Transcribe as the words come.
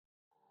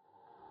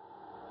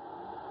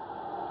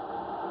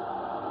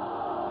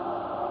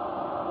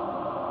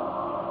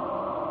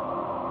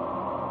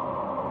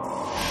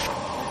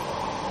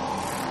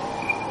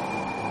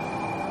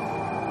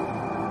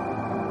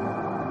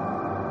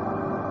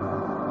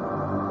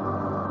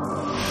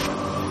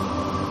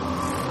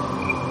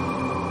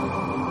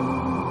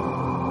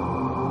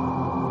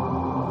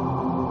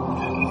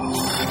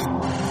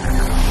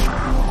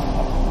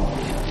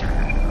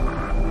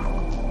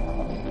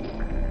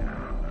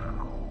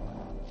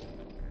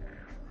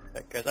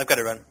Guys, I've got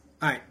to run.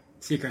 All right.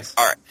 See you, Chris.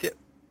 All right. See ya.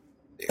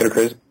 Later,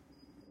 Chris.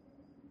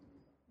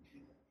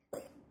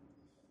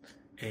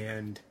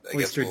 And I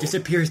guess Oyster we'll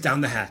disappears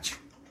down the hatch.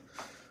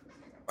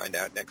 find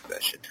out next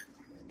session.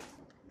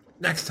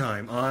 Next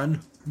time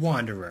on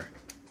Wanderer.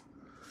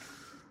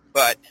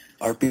 But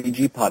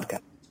RPG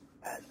podcast.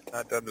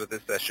 not done with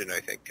this session, I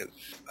think, because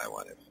I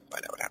want to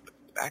find out what happens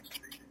to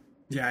Baxter.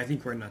 Yeah, I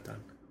think we're not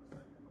done.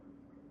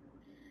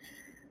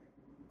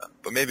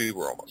 But maybe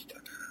we're almost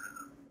done.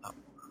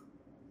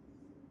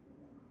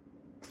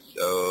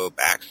 So,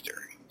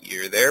 Baxter,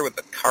 you're there with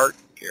the cart.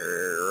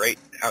 You're right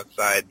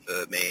outside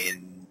the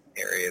main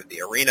area of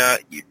the arena.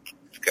 You've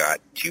got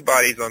two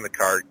bodies on the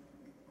cart.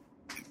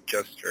 You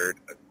just heard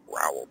a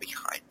growl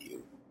behind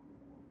you.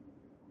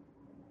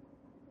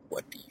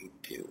 What do you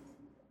do?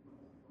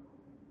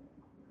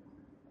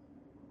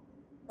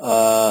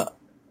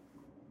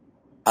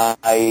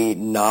 I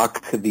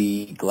knock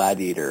the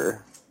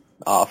gladiator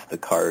off the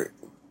cart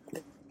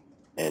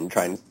and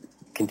try and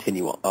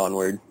continue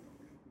onward.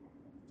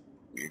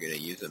 You're going to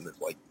use him as,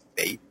 like,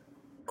 bait?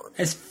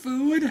 As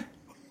food?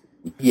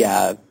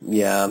 Yeah.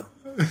 I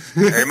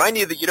remind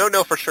you that you don't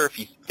know for sure if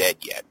he's dead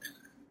yet.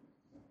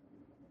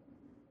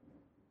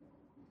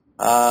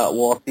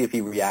 Well, I'll see if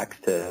he reacts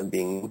to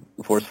being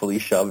forcefully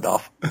shoved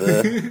off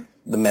the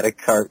medic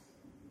cart.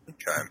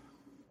 Okay.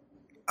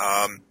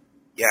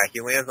 Yeah,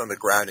 he lands on the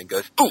ground and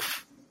goes,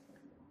 poof!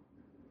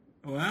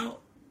 Well,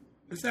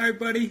 sorry,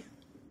 buddy.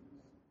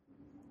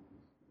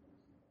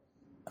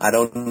 I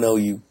don't know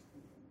you.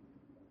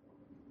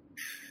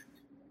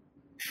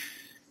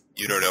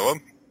 You don't know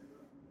him?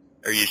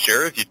 Are you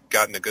sure if you've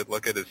gotten a good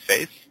look at his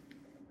face?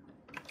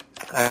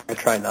 I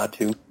try not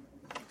to.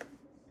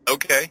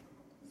 Okay.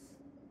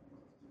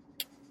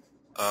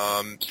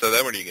 So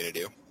then what are you going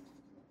to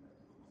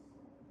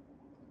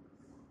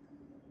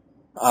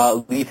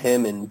do? Leave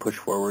him and push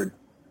forward.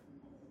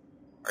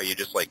 Are you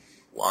just, like,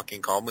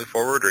 walking calmly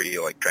forward, or are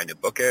you, like, trying to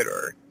book it,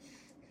 or?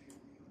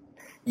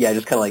 Yeah,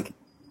 just kind of like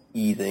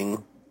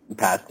easing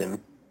past him.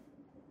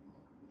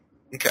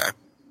 Okay.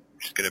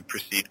 Just going to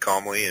proceed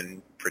calmly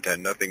and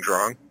pretend nothing's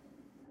wrong?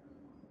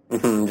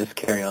 Just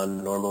carry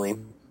on normally.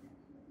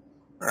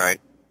 All right.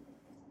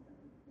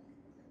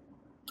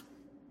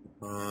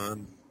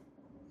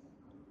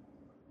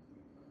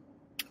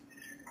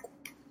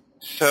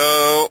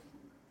 So,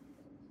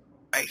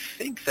 I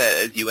think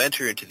that as you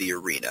enter into the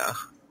arena,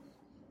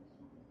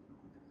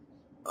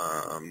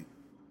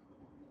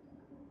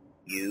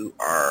 you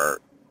are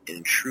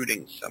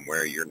intruding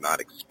somewhere you're not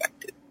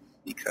expected,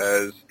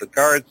 because the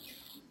guards,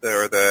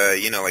 or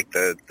the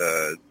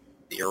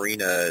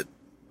arena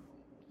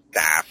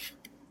staff,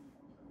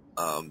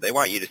 they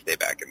want you to stay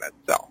back in that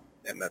cell,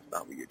 and that's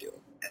not what you're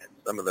doing. And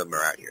some of them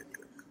are out here.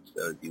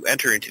 So as you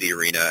enter into the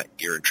arena,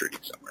 you're intruding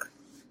somewhere.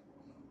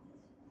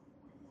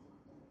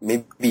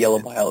 Maybe Yellow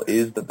Bile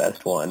is the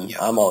best one. Yeah.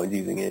 I'm always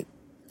using it.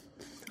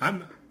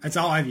 That's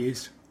all I've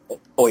used. Oh,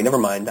 wait, never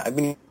mind. I've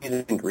been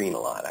using green a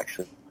lot,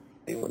 actually.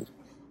 It was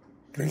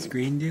What does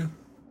green do?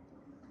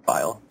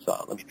 Bile.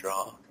 So let me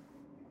draw.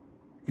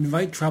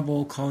 Invite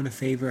trouble, call in a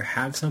favor,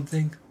 have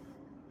something.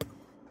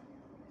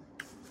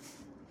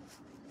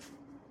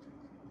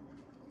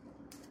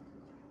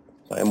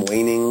 So I'm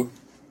waning.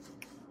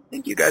 I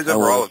think you guys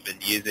overall have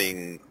been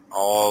using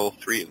all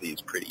three of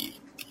these pretty.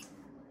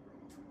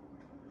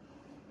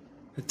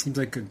 That seems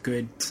like a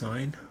good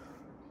sign.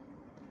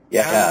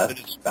 Yeah,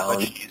 There's a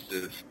balance. bunch of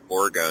use of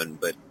Orgone,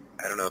 but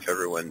I don't know if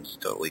everyone's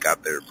totally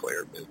got their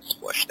player moves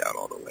fleshed out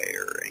all the way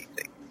or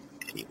anything.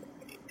 Anyway,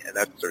 and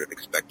that's sort of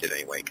expected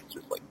anyway, because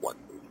there's like one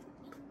move.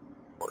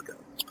 Orgone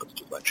is supposed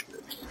to do a bunch of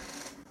moves.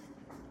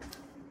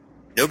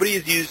 Nobody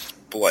has used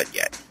Blood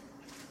yet.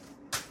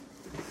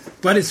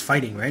 Blood is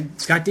fighting, right?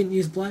 Scott didn't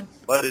use blood?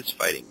 Blood is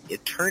fighting.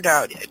 It turned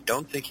out I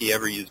don't think he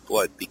ever used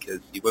Blood because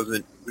he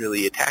wasn't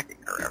really attacking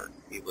her ever.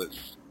 He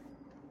was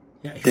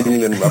Yeah. Didn't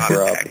even rough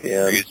her up. attacking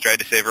Yeah. her. He was trying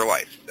to save her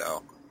life,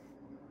 so.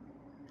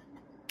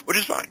 Which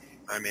is fine.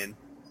 I mean,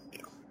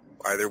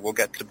 either we'll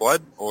get to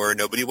Blood, or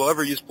nobody will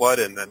ever use Blood,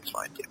 and that's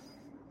fine too.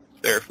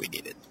 It's there if we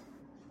need it.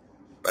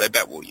 But I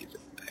bet we'll use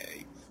it.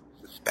 I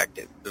suspect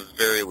at the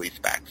very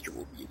least Baxter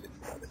will use it.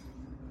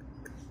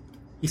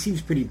 He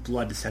seems pretty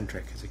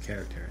blood-centric as a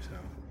character, so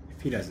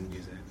if he doesn't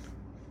use it.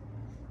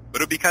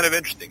 But it would be kind of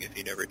interesting if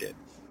he never did,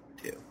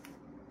 too.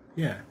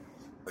 Yeah.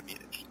 Would be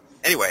interesting.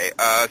 Anyway,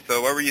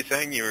 so what were you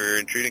saying? You were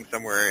intruding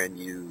somewhere and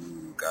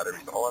you got a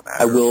resolve on that?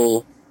 I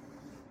will.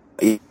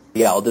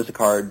 Yeah, I'll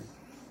discard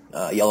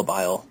Yellow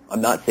Bile.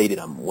 I'm not sated.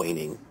 I'm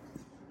waning.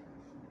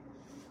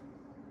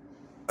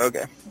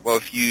 Okay. Well,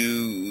 if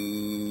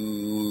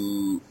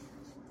you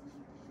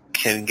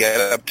can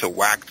get up to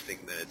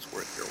waxing, then it's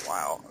worth your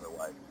while.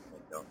 Otherwise,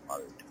 don't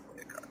bother to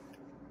play a card.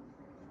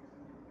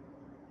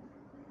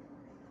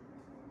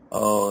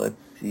 Oh, let's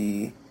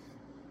see.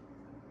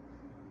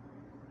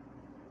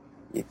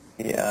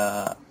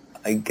 Yeah,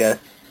 I guess.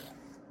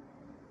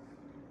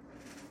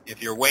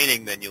 If you're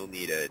waning, then you'll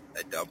need a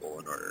double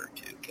in order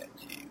to get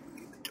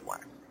to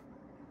wax.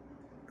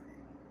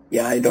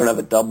 Yeah, I don't have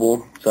a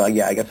double, so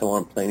yeah, I guess I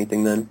won't play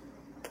anything then.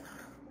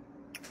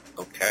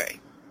 Okay.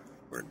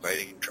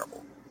 inviting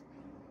trouble.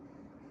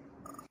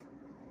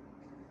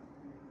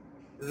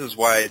 This is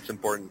why it's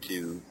important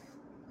to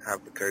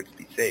have the cards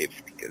be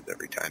safe, because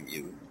every time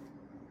you...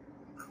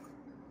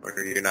 Or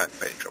you're not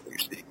fighting trouble, you're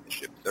seeing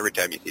initiative. So every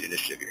time you see an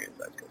initiative, your hand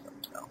size goes up.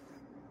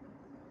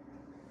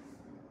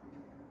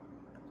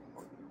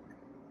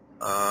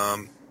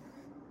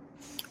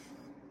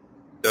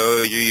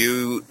 So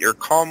you're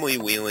calmly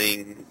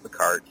wheeling the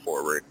cart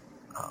forward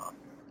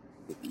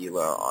with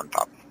Ela on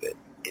top of it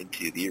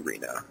into the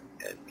arena,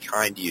 and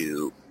behind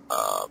you,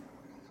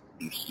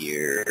 you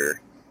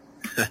hear...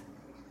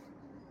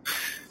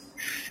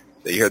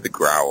 so you hear the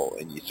growl,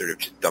 and you sort of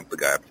just dump the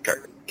guy off the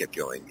cart and get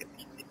going. And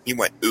he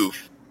went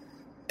oof,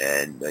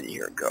 and then you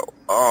hear him go,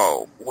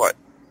 "Oh, what?"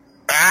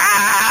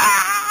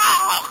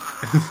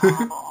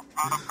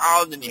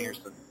 Oh, and then you hear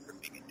some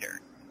ripping and tearing.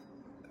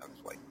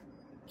 Sounds like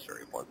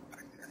sorry, it wasn't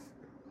back there.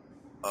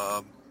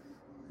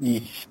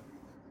 Yeesh.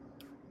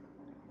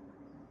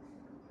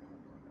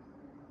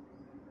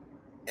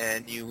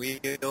 And you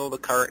wheel the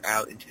cart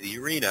out into the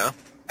arena,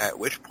 at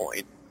which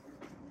point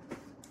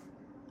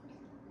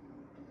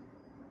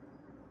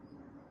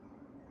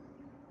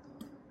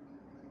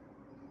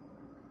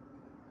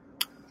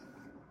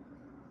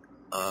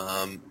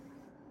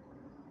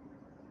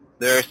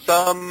there are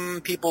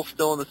some people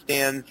still in the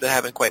stands that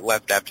haven't quite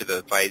left after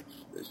the fights.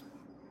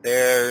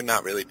 They're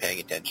not really paying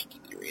attention to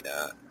the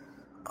arena.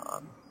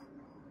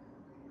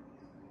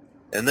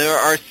 And there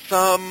are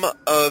some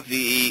of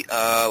the,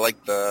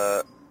 like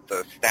the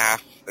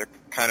staff, they're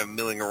kind of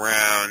milling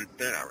around.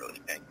 They're not really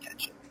paying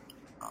attention.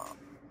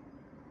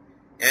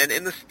 And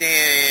in the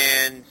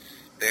stands,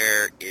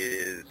 there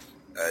is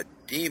a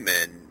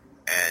demon,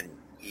 and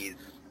he's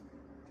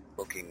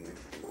looking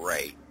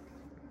right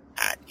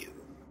at you.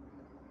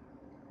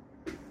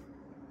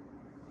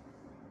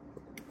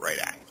 Right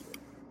at you.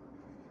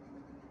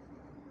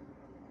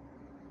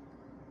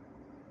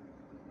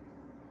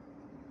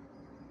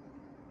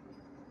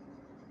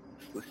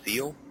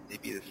 Lucille?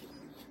 Maybe this is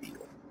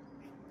Lucille.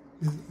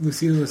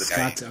 Lucille is The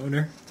guy. Scott's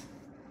owner.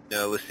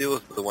 No, Lucille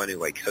is the one who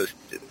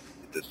hosted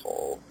this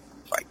whole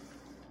fight.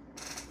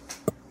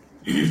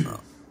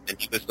 And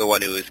he was the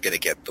one who was going to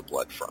get the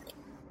blood from it.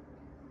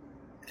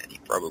 And he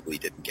probably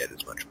didn't get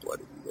as much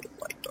blood as he would have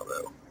liked,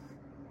 although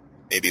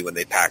maybe when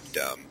they packed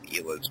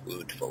Ela's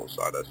wound full of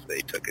sawdust, they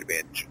took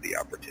advantage of the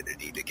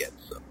opportunity to get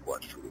some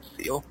blood for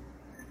Lucille.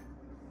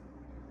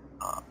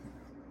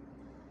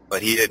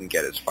 But he didn't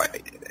get his fight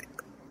in it.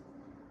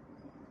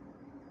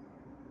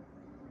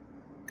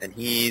 And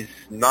he's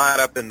not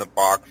up in the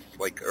box.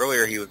 Like,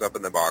 earlier he was up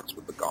in the box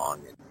with the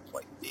gong and,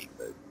 like, being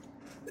the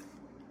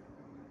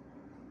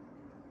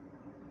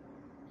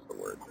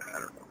word, I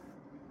don't know.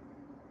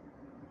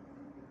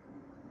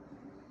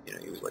 You know,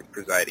 he was, like,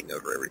 presiding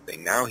over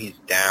everything. Now he's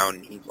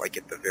down. He's, like,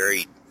 at the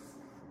very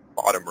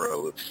bottom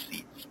row of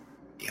seats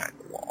behind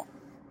the wall.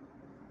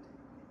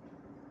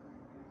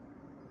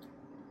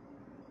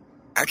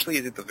 Actually,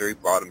 he's at the very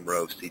bottom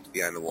row of seats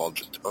behind the wall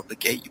just above the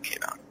gate you came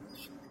out of.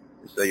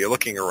 So you're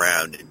looking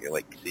around and you're,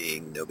 like,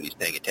 seeing nobody's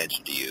paying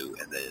attention to you,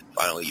 and then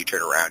finally you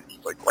turn around and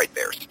he's, like, right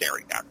there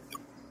staring at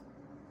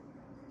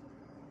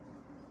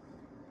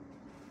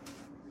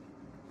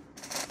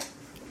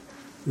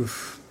you.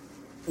 Oof.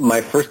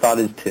 My first thought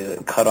is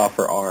to cut off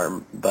her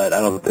arm, but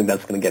I don't think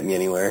that's going to get me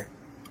anywhere.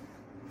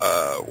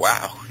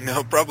 Wow.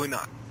 No, probably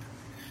not.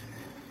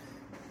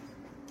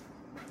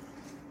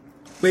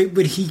 Wait,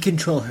 would he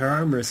control her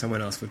arm, or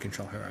someone else would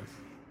control her arm?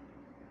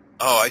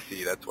 Oh, I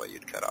see. That's why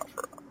you'd cut off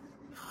her arm.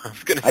 I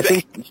was going to I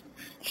say. think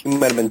she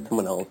might have been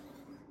someone else.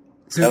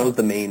 So, That was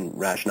the main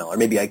rationale. Or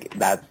maybe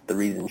that's the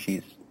reason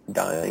she's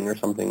dying or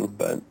something,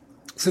 but...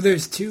 so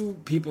there's two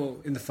people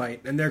in the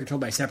fight, and they're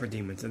controlled by separate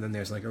demons, and then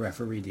there's, like, a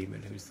referee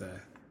demon who's the...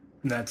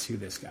 And that's who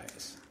this guy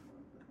is.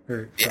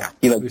 Or, Yeah.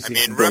 He, I Lucy.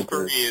 mean,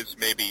 referee is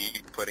maybe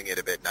putting it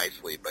a bit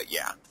nicely, but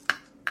yeah.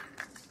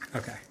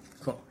 Okay,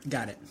 cool.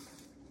 Got it.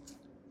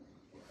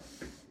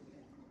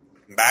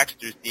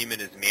 Baxter's demon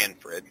is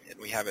Manfred, and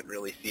we haven't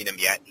really seen him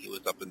yet. He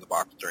was up in the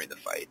box during the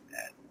fight,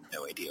 and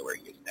no idea where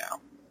he is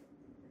now.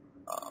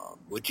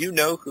 Would you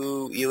know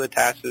who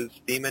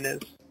Elatas's demon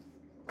is?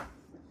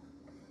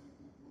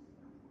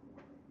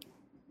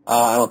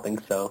 I don't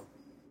think so.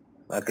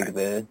 I think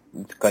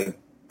it's like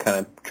kind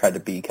of tried to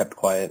be kept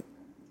quiet.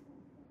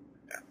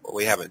 Yeah, well,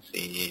 we haven't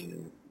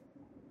seen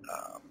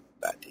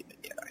that demon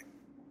yet.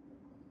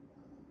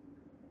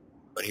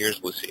 But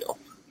here's Lucille.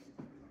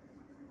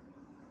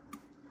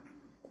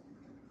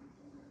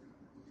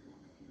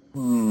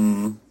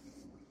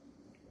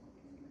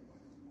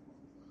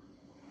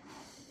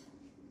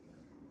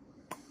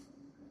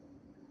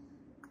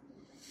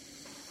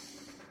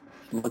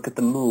 Look at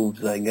the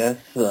moves, I guess.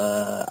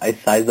 I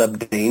size up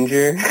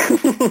danger. Do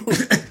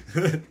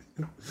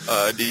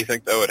you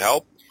think that would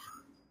help?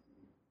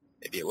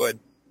 Maybe it would.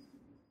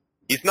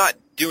 He's not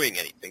doing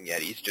anything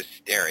yet. He's just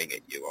staring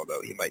at you, although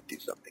he might do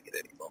something at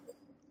any moment.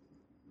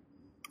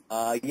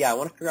 Yeah, I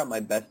want to figure out my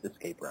best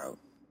escape route.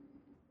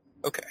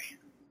 Okay.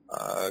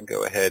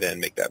 Go ahead and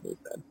make that move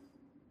then.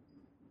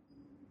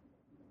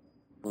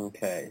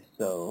 Okay,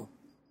 so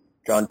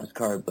Draw,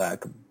 discard,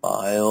 black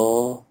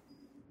bile.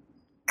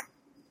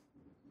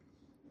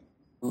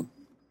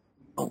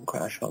 Don't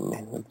crash on me.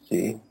 Let's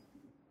see.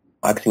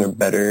 Waxing or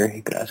better.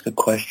 He could ask a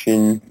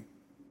question.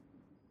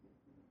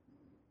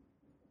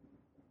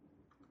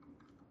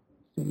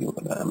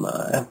 What am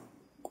I?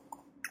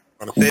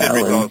 On a stated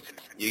result,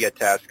 you get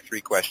to ask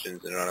 3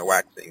 questions, and on a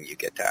waxing, you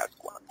get to ask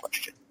 1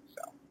 question.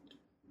 So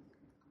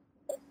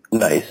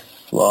Nice.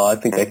 Well, I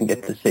think I can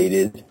get to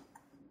sated.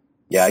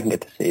 Yeah, I can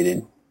get to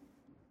sated.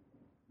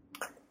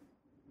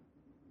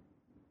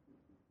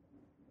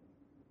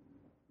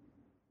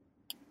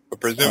 But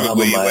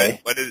presumably,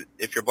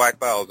 if your black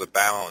bile is a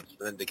balance,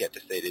 then to get to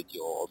sated,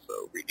 you'll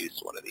also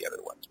reduce one of the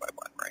other ones by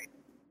 1, right?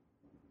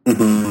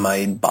 Mm-hmm,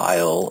 my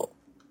bile.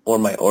 Or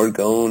my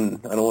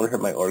orgone. I don't want to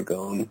hurt my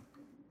orgone.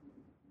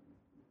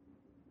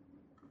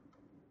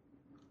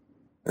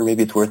 Or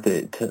maybe it's worth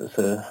it to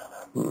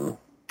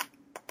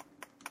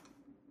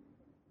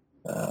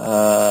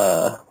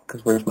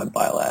because where's my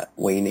bile at?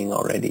 Waning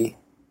already.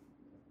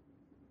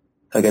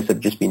 So I guess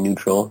it'd just be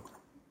neutral.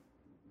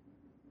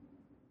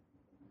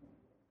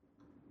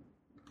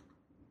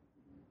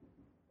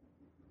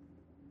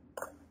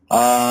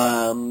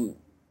 Yeah,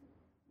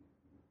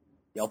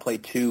 I'll play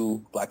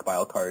 2 black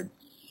bile cards.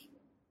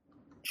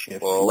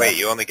 Shift Well, left. wait,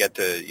 you only get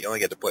to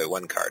play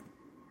 1 card.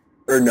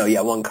 Or no,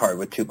 yeah, 1 card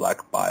with 2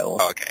 black bile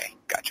Okay,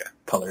 gotcha.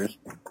 colors.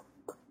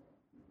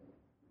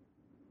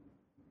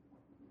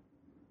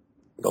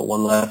 Go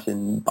 1 left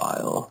in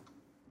bile.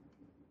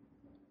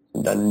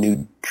 And then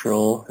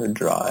neutral or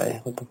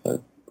dry. What the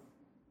fuck?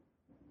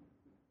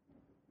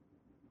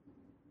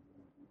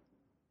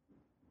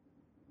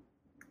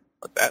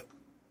 What's that?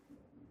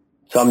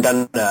 So I'm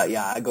done.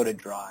 Yeah, I go to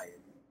dry.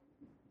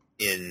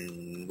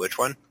 In which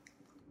one?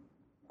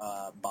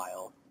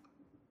 Bile.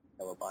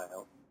 Yellow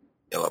bile.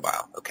 Yellow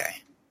bile. Okay.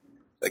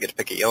 So I get to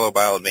pick a yellow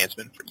bile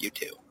advancement for you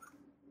 2.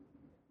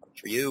 1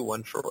 for you,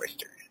 1 for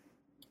Oyster.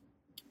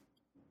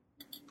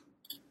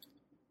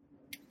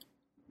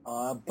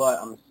 But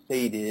I'm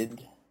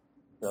sated,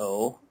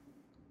 so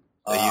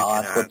So you I'll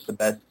can ask what's the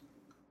best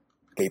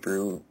escape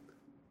route.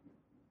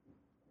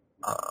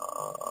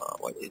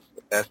 What is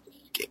the best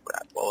escape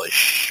route? Well, it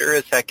sure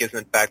as heck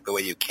isn't back the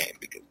way you came,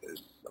 because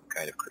there's some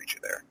kind of creature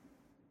there.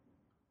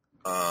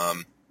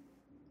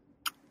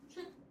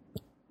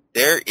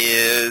 There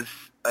is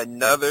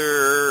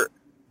another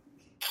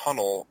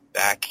tunnel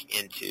back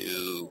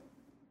into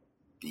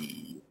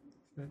the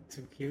That's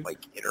so cute.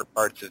 inner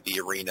parts of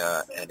the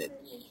arena, and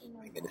it's,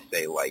 I'm going to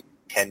say,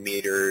 10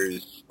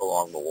 meters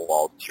along the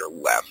wall to your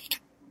left.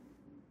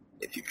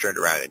 If you've turned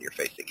around and you're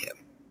facing him,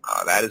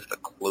 that is the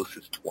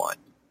closest one.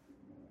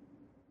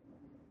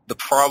 The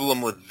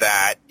problem with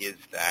that is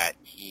that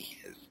he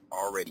has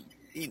already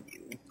seen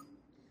you.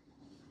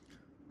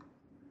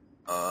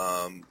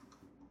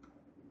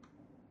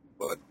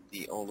 But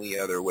the only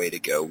other way to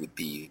go would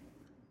be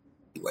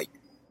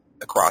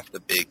across the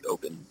big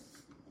open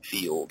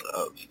field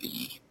of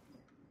the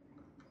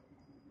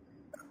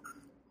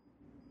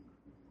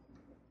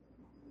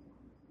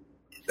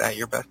Is that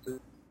your best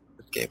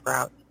escape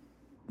route?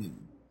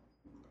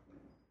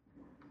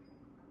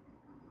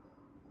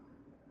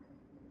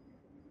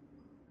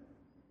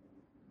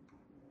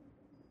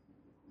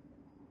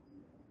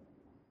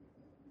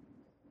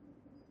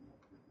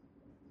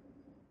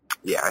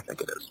 Yeah, I think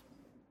it is.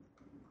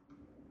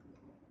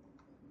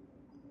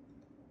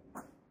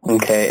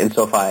 Okay, and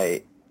so if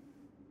I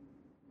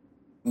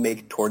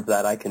make towards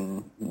that, I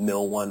can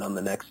mill 1 on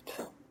the next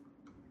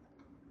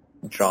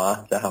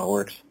draw. Is that how it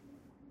works?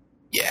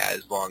 Yeah,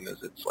 as long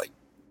as it's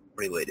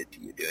related to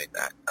you doing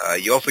that.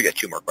 You also get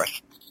 2 more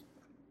questions.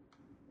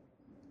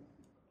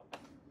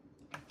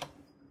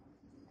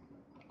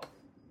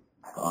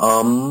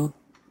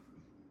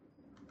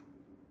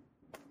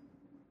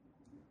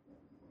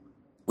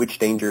 Which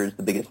danger is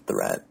the biggest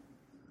threat?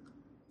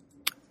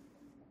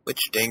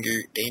 Which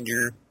danger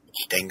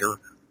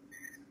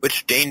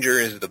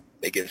is the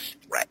biggest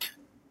threat?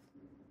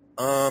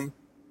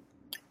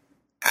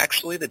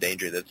 Actually, the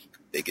danger that's the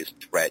biggest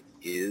threat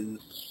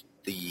is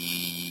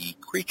the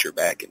creature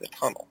back in the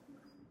tunnel.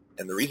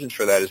 And the reason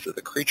for that is that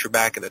the creature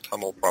back in the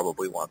tunnel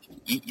probably wants to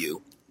eat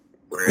you,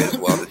 whereas,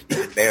 well, this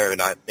demon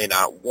may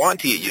not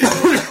want to eat you.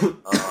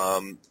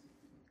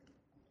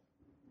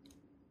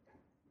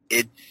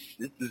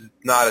 This is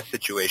not a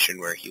situation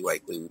where he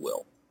likely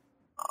will.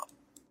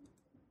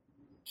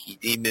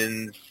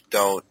 Demons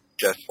don't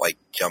just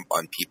jump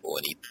on people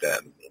and eat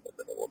them in the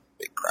middle of a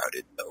big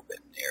crowded open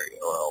area.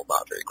 Well,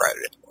 not very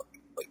crowded anymore,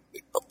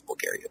 big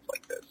public areas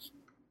like this.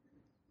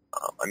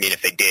 I mean,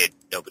 if they did,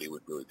 nobody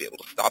would really be able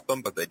to stop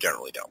them, but they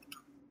generally don't.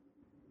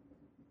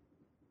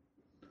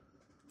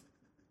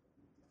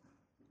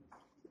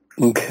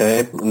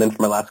 Okay, and then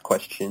for my last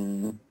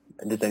question,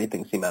 does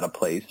anything seem out of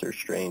place or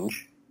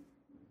strange?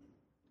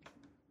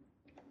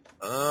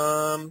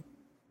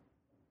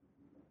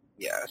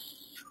 Yes.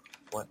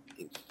 What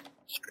is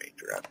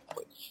strange or out of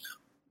place?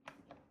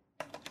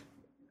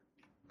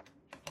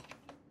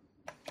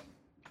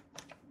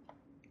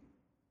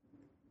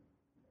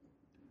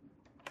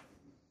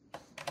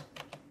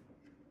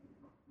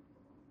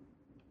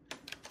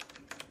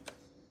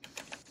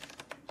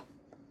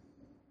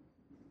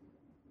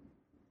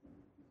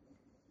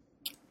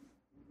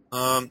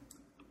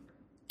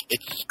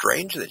 It's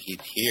strange that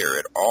he's here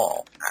at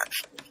all,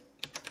 actually.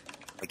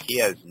 Like, he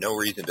has no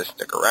reason to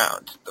stick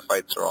around. The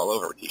fights are all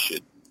over. He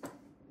should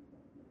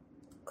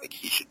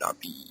not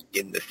be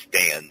in the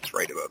stands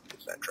right above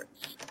this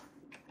entrance.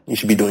 He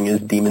should be doing his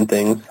demon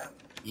things.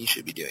 He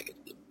should be doing his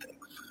demon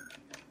things.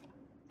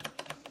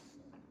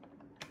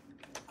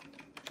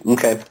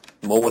 Okay.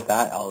 Well, with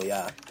that, I'll,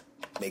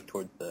 make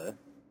towards the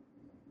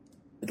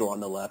door on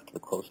the left, the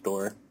closed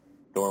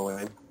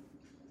doorway.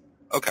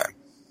 Okay.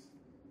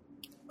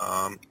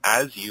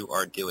 As you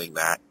are doing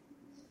that,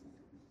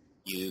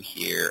 you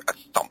hear a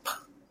thump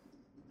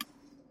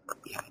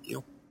right behind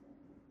you,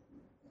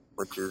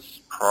 which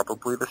is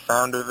probably the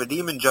sound of a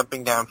demon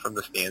jumping down from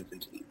the stands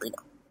into the arena.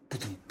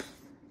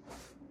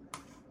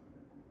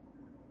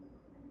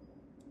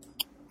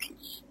 Which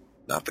is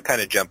not the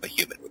kind of jump a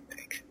human would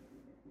make,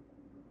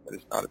 but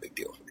it's not a big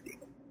deal for a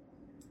demon.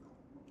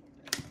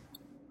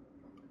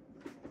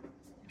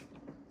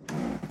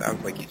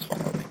 Sounds like he's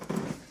following.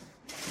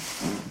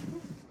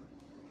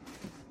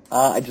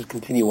 I just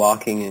continue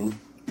walking and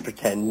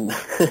pretend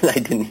I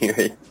didn't hear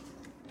it.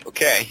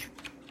 Okay.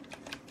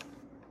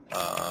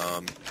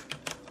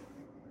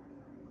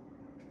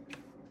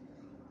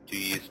 Do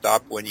you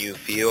stop when you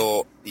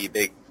feel the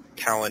big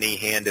talony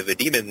hand of a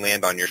demon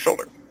land on your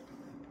shoulder?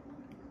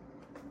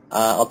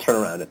 I'll turn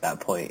around at that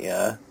point,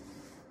 yeah.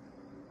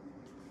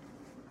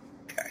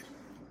 Okay.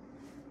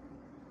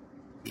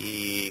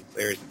 He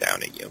glares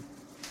down at you.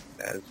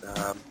 Says,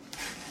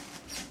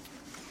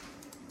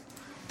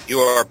 you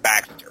are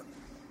Baxter.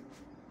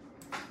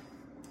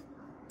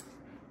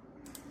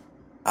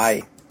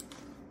 Aye.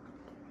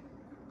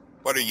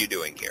 What are you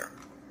doing here?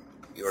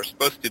 You are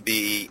supposed to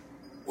be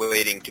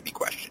waiting to be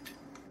questioned.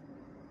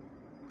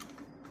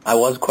 I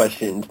was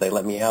questioned. They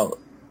let me out.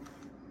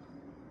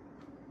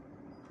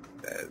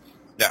 Says,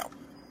 no.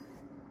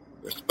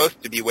 You're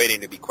supposed to be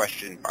waiting to be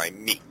questioned by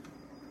me.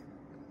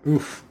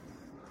 Oof.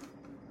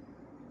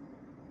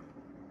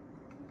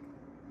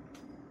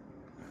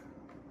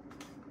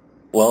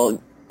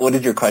 Well, what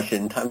is your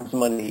question? Time's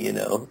money, in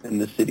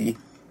the city.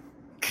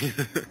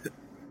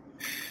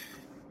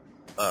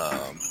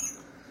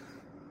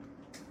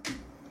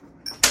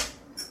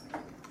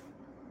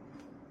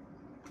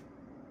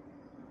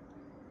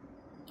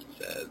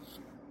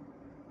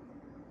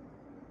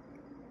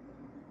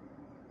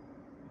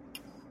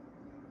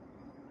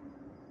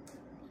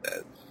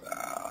 Says,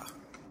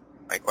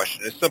 my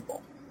question is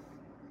simple.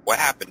 What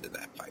happened in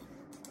that fight?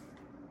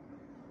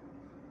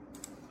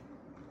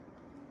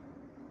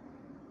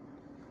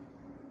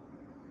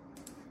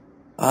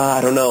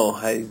 I don't know.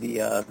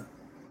 The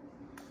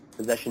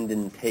possession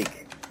didn't take,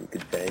 you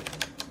could say.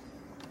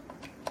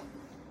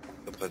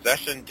 The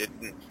possession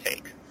didn't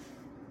take.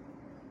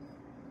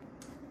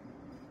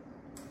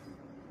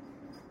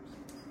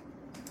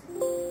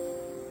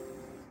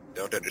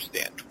 Don't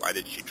understand. Why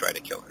did she try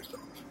to kill herself?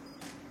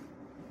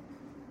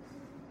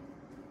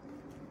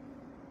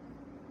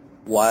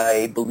 Why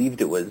I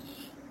believed it was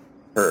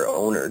her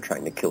owner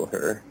trying to kill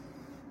her.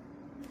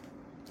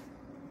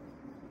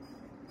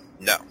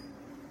 No.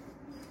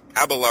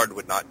 Abelard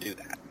would not do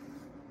that.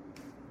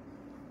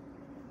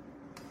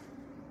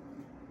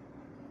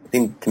 It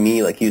seemed to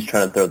me like he was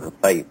trying to throw the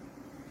fight.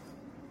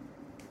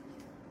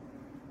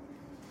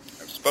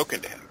 I've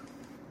spoken to him.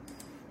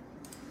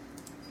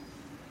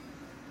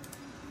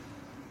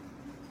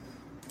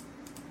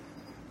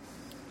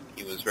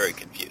 He was very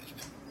confused.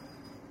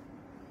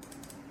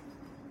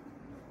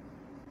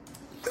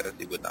 He says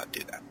he would not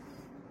do that.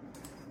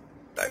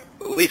 I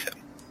believe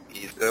him.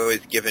 He's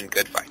always given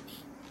good fights.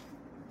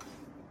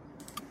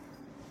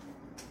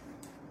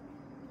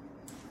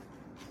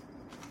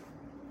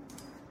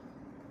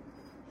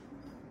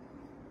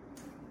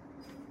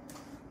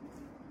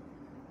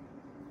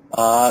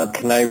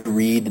 Can I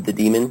read the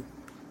demon?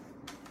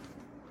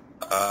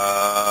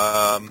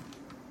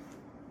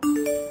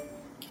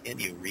 Can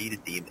you read a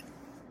demon?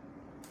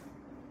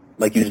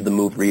 Like use the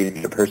move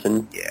read a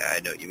person? Yeah,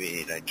 I know what you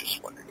mean. I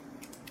just wondered if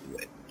you could do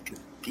it. Because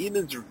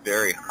demons are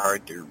very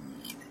hard to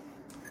read.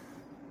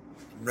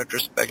 In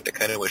retrospect, I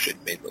kind of wish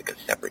I'd made like a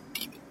separate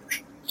demon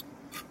version of this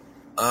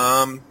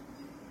move.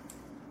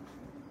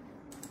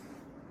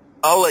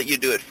 I'll let you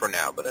do it for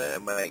now, but I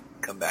might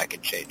come back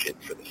and change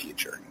it for the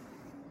future.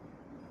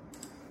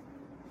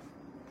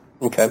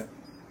 Okay.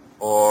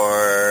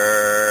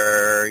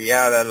 Or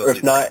that'll. Or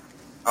if not,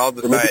 I'll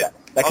decide.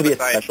 That could be a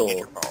decide special.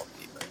 future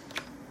policy, but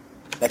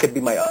That could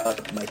be my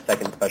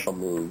second special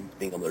move,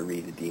 being able to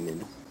read a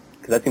demon,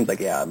 because that seems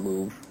like a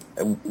move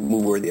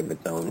worthy of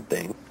its own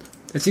thing.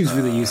 That seems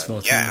really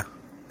useful. Too. Yeah,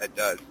 that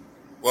does.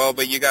 Well,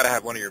 but you got to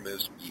have one of your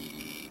moves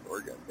be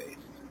Orgo based.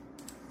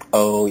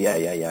 Oh yeah,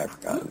 I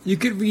forgot. You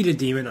could read a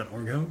demon on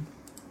Orgo.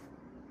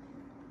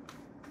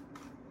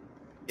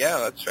 Yeah,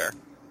 that's fair.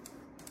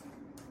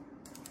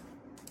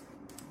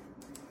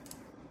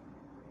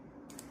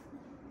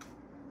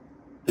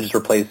 Just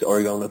replace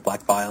Oregon with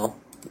Black Bile,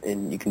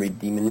 and you can read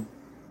Demon,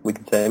 we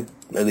could say,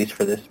 at least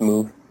for this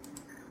move.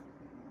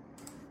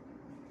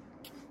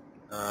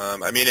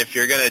 I mean, if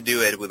you're going to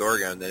do it with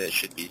Orgone, then it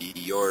should be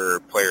your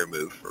player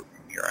move from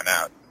here on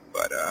out.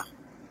 But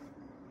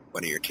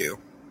one of your two.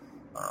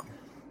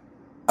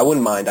 I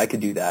wouldn't mind. I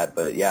could do that,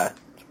 but yeah,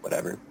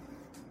 whatever.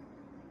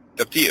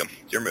 It's up to you.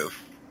 It's your move.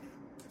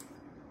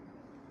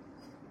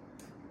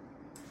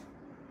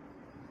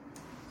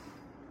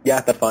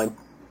 Yeah, that's fine.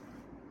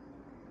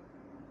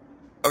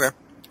 Okay,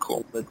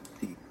 cool. Let's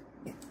see.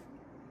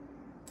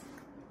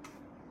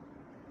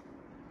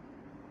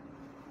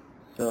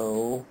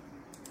 So,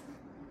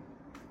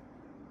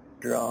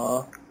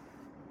 draw.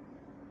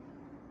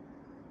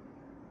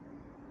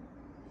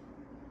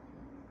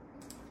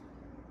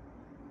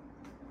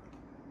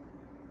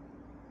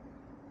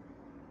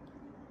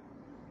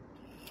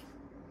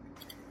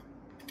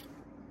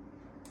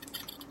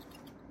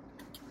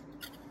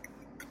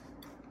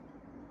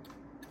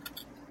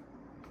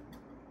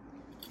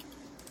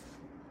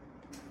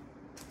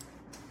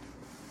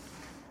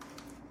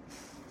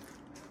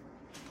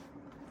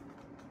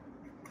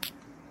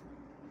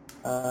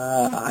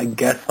 I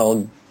guess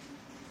I'll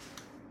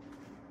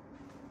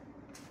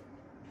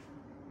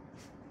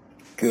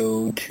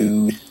go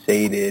to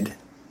Sated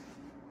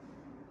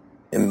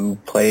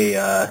and play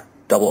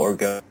double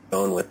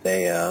Orgone with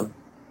a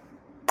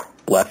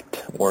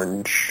left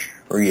orange,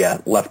 or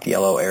left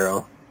yellow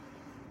arrow.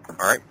 All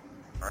right.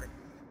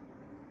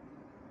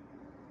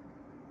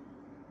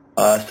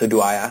 So do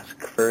I ask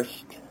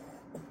first?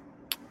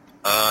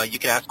 You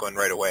can ask one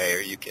right away, or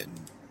you can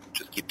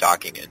just keep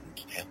talking and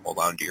hold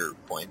on to your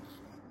points.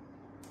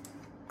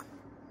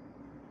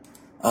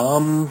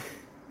 I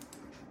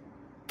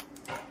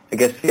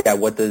guess, yeah,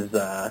 what does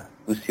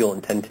Lucille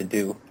intend to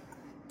do?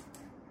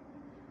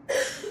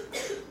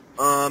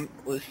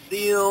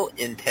 Lucille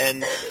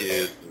intends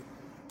to...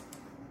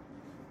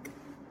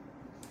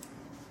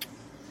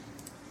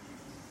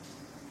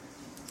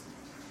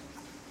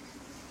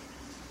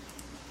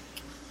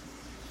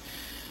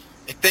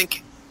 I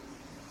think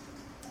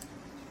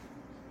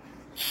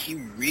he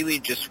really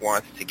just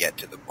wants to get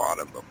to the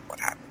bottom of what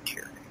happened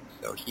here.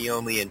 So he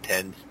only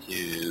intends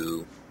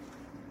to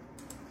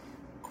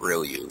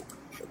grill you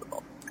for the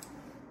moment.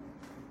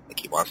 Like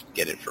he wants to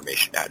get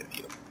information out of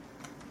you.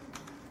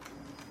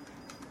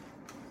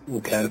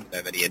 Okay. He doesn't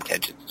have any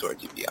intentions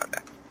towards you beyond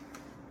that.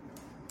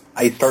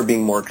 I start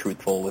being more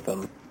truthful with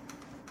him.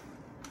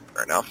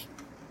 Fair enough.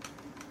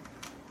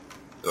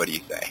 So what do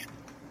you say?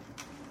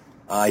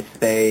 I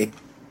say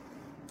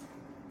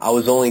I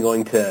was only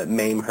going to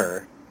maim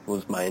her,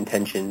 was my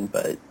intention,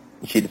 but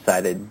she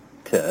decided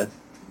to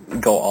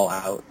go all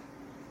out.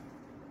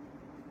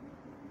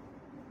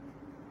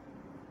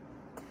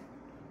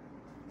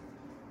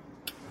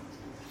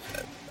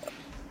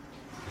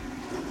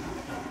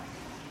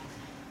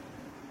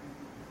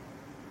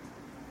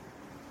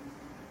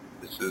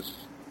 This is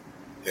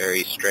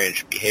very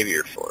strange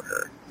behavior for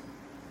her.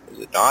 Is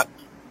it not?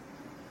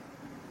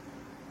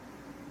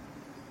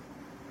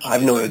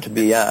 I've known her to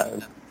be,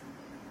 an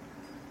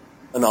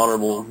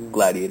honorable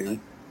gladiator.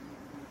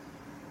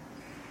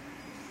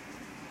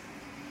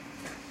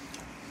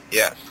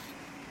 Yes.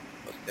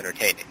 Most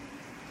entertaining.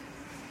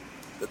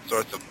 Good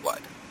source of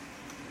blood.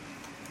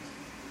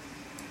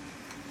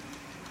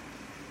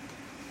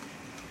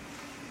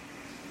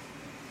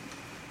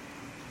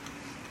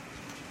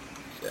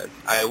 Said,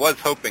 I was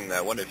hoping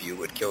that one of you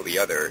would kill the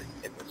other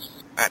in this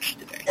match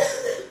today.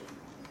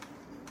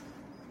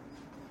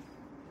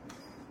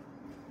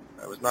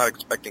 I was not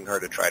expecting her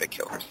to try to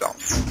kill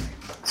herself.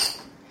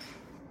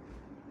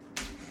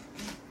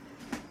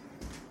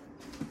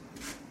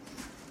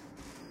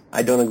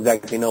 I don't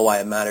exactly know why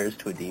it matters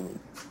to a demon.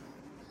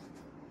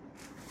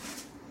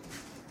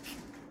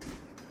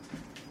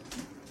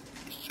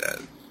 He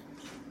says,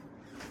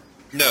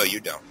 no, you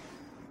don't.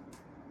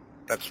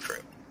 That's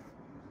true.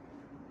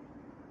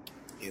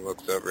 He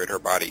looks over at her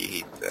body.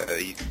 He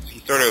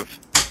sort of,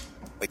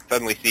 like,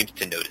 suddenly seems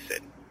to notice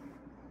it.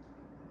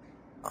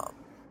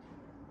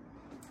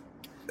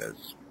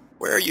 Says,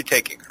 where are you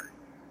taking her?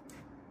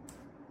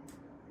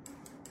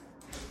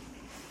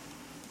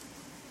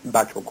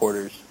 Back to her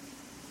quarters.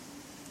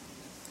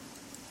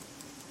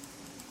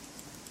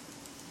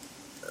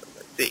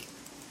 Let's see.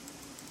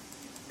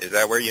 Is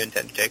that where you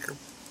intend to take her?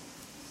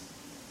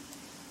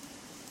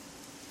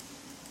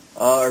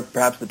 Or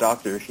perhaps the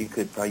doctor. She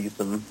could probably use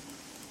some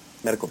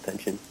medical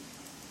attention.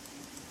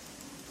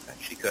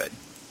 She could.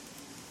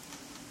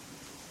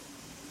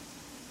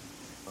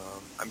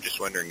 I'm just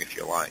wondering if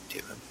you're lying to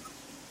him.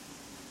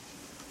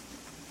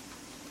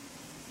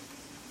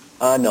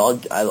 No,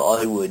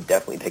 I would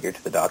definitely take her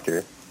to the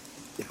doctor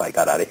if I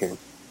got out of here.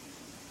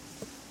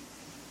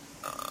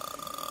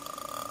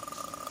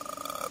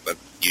 But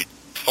you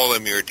told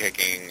him you were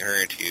taking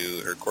her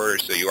to her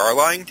quarters, so you are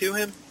lying to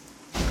him?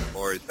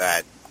 Or is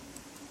that...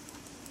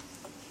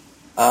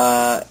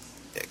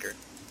 take her?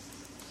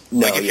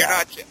 No, like, if yeah. you're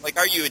not... Like,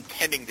 are you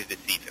intending to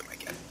deceive him, I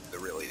guess, is the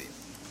really...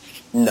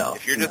 No.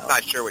 If you're just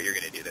not sure what you're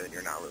going to do, then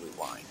you're not really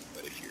lying.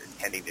 But if you're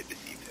intending to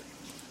deceive him...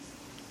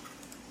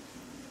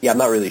 Yeah, I'm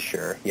not really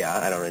sure. Yeah,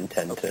 I don't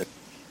intend to.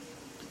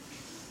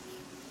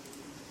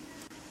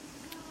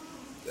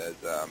 Says,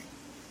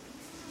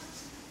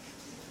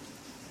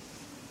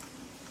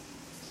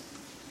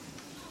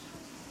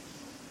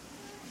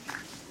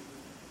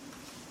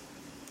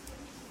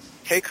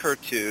 take her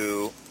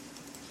to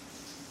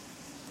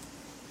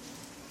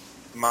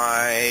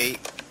my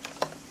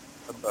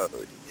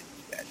abode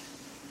instead.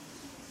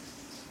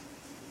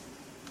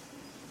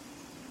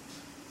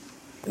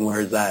 And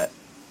where is that?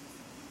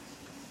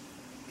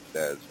 He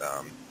says,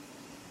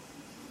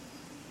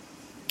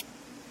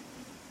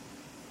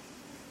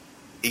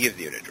 he gives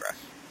you an address.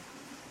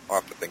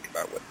 I'll have to think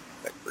about what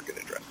that for good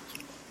address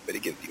is, but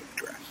he gives you an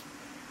address.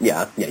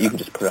 Yeah, you can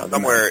just put it on the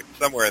map.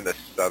 Somewhere in the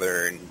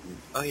southern.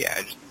 Oh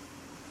yeah, just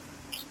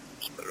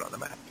put it on the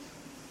map.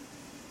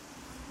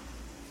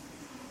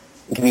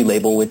 Can you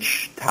label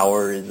which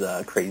tower is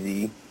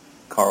Crazy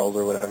Carl's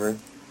or whatever?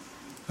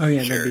 Oh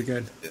yeah, Sure. that'd be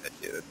good. Yeah,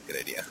 that's a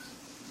good idea.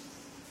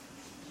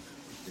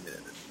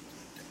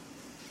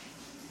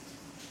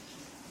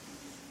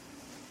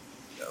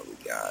 So we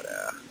got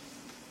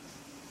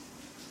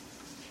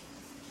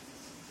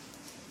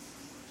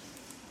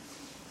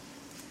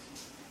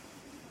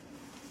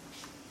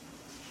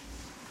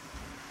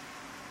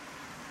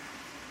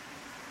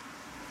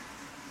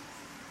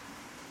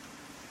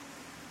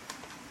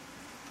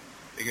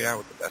figured out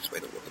what the best way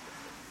to look at this is.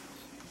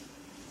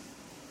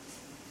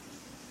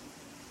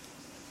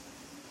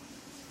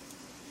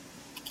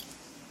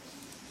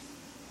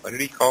 What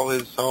did he call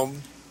his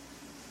home?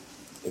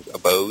 His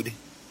abode?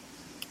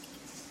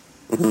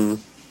 Mm-hmm.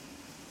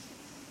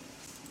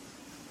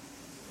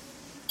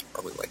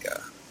 Probably like a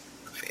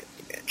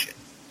fancy mansion.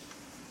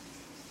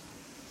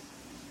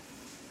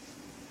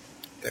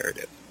 There it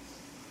is.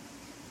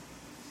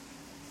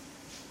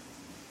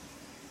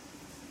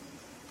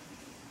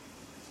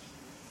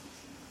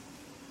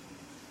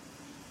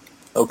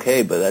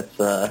 Okay, but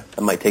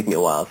that might take me a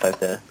while if I have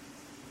to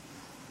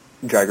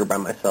drag her by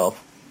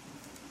myself.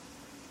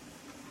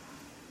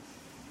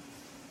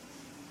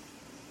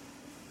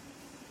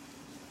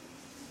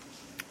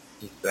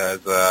 He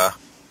says,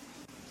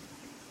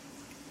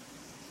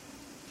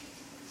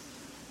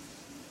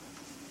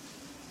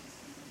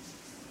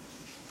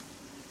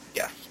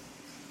 yes,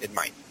 it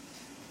might.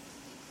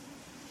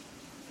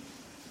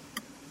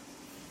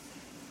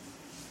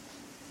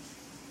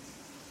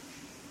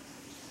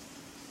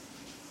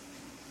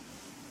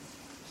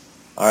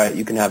 All right,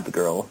 you can have the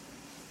girl.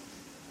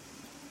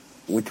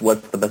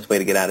 What's the best way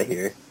to get out of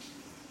here?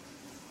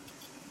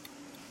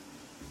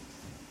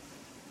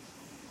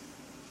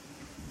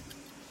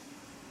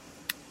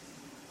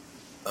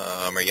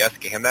 Are you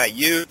asking him that?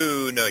 You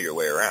know your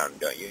way around,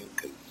 don't you?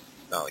 Because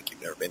it's not like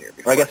you've never been here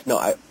before. Or I guess no.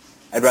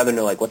 I'd rather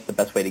know what's the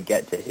best way to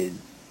get to his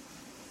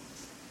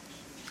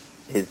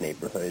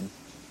neighborhood.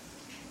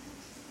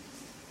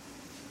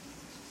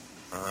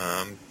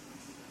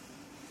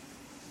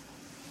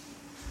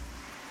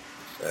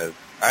 He says,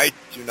 I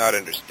do not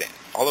understand.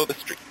 Follow the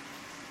street.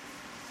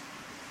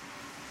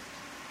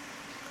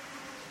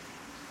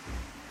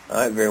 All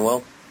right, very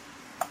well.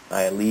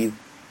 I leave.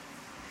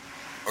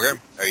 Okay.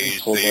 Are you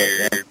Pull so the- you're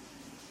yeah. just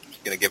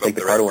gonna give Take up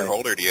the the card rest of your away.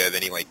 hold, or do you have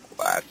any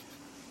last?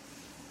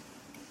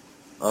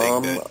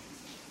 Good.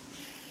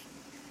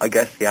 I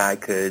guess yeah, I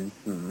could.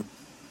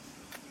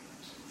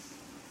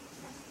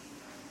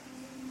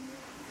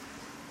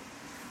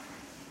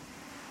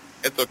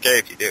 It's okay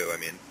if you do. I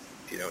mean,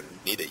 if you don't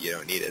need it, you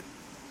don't need it.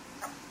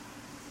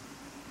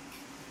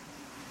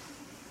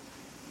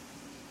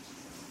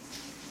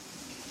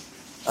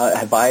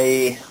 Have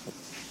I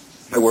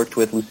worked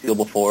with Lucille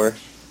before?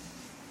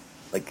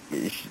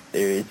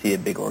 Is he a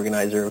big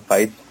organizer of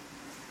fights?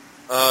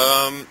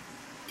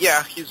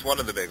 Yeah, he's one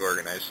of the big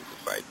organizers of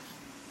fights.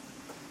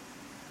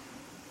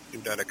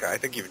 You've done I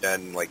think you've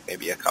done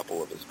maybe a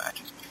couple of his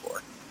matches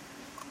before.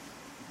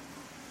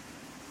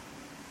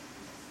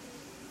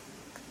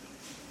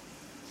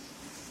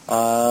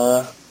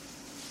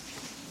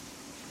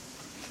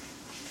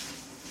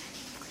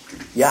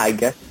 Yeah, I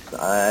guess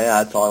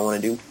that's all I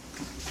want to do.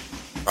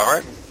 All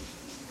right.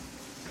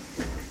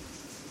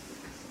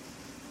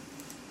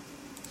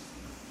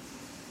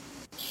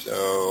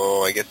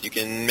 So I guess you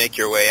can make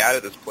your way out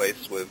of this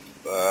place with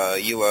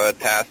Ewa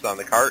Tass on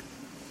the cart.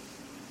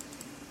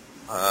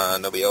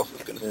 Nobody else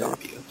is going to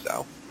stop you,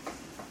 so.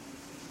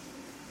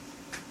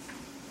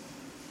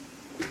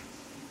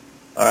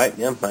 All right,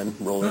 yeah, I'm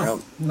rolling her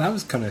out. Well, that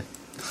was kind of...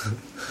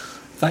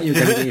 thought you were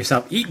going to get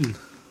yourself eaten.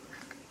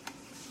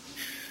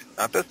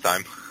 Not this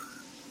time.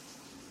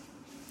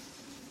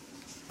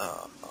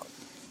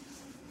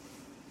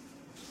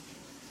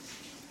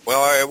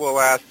 Well, I will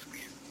ask...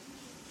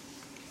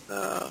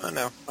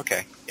 no.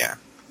 Okay, yeah.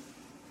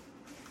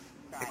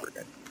 I think we're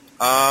good.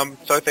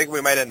 So I think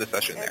we might end the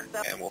session there,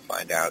 and we'll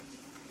find out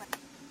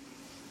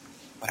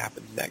what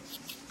happens next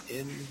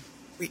in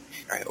a week,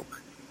 I hope.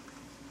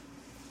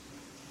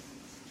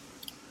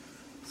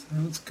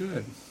 Sounds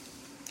good.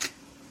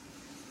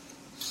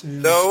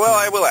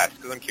 I will ask,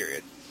 because I'm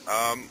curious.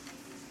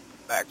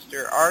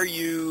 Baxter, are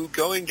you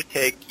going to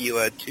take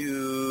Gila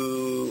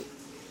to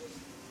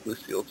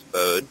Lucille's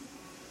abode?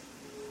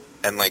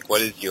 And,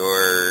 what is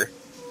your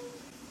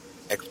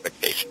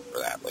expectation for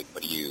that? What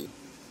do you...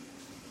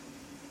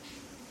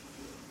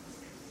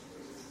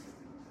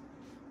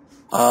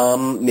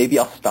 Maybe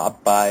I'll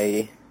stop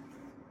by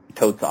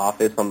Toad's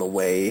office on the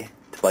way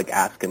to like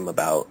ask him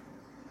about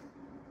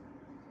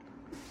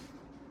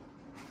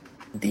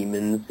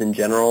demons in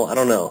general. I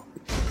don't know.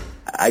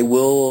 I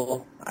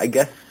will. I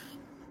guess.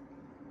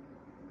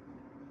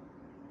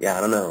 Yeah,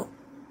 I don't know.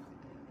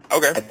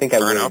 Okay. I think I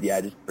fair would. enough.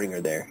 Yeah, just bring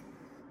her there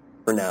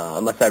for now,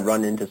 unless I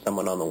run into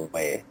someone on the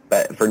way.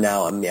 But for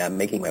now, I'm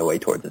making my way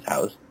towards his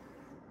house.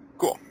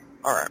 Cool.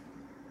 All right.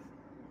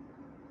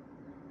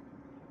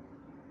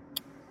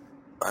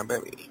 Fine by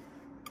me.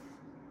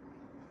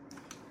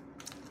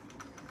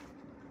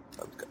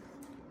 Sounds good.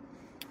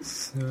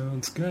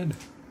 Sounds good.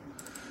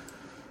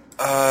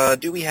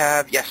 Do we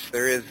have... Yes,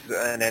 there is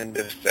an end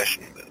of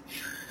session move,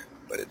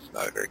 but it's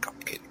not a very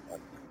complicated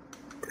one.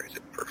 Where is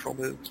it? Peripheral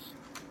moves?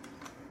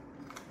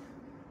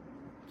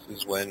 This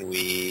is when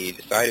we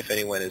decide if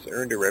anyone has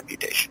earned a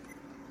reputation.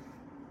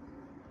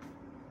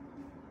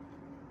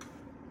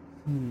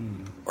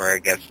 Or I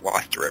guess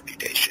lost a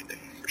reputation if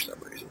for some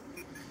reason.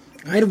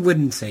 I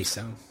wouldn't say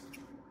so.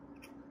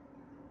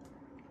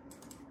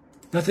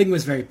 Nothing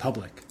was very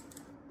public.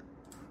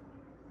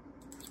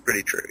 It's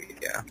pretty true,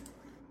 yeah.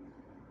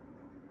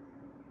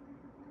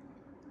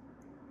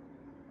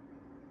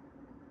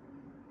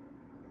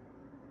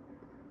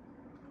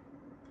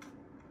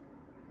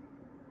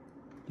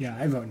 Yeah,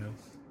 I vote no.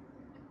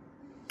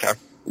 Okay.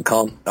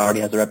 Colin already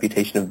has a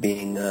reputation of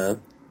being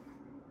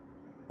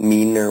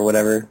mean or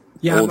whatever.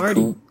 Yeah, I'm Old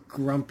already coot.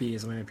 grumpy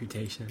is my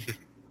reputation.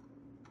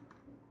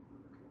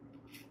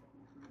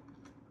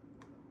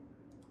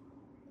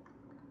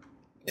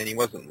 And he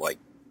wasn't, like,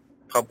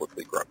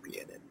 publicly grumpy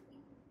in it.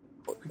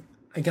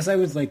 I guess I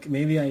was like,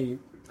 maybe I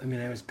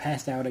was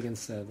passed out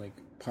against a, like,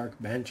 park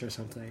bench or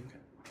something.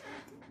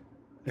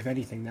 If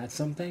anything, that's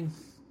something.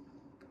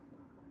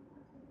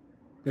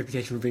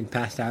 Reputation for being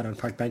passed out on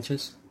park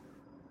benches.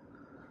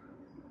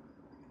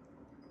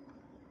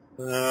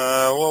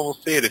 Well, we'll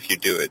see it if you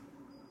do it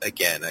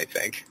again, I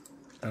think.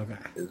 Okay.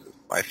 Is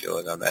my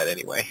feeling on that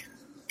anyway.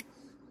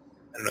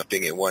 I don't know if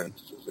doing it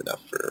once is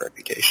enough for a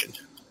reputation.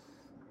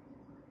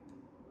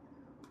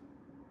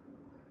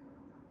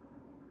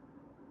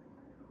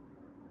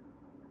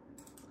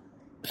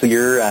 So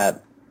you're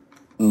at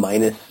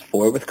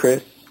 -4 with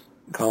Chris,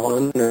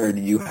 Colin, or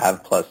do you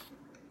have plus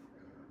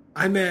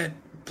I'm at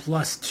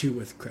 +2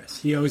 with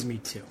Chris. He owes me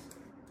 2.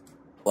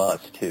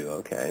 +2?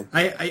 Okay.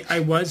 I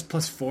was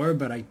 +4,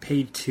 but I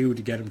paid 2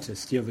 to get him to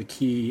steal the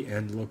key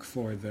and look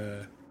for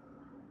the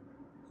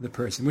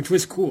person, which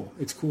was cool.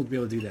 It's cool to be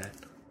able to do that.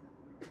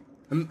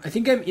 I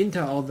think I'm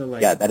into all the,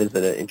 like... Yeah, that is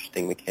an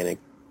interesting mechanic.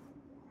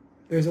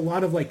 There's a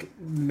lot of, like,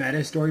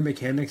 meta story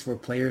mechanics where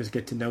players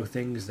get to know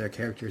things their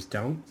characters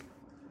don't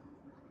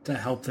to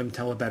help them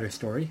tell a better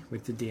story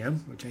with the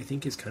DM, which I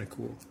think is kind of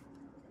cool.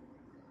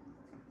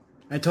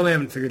 I totally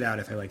haven't figured out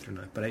if I like it or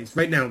not, but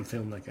right now I'm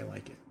feeling like I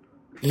like it.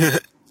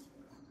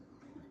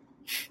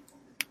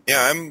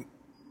 Yeah,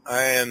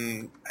 I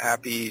am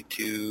happy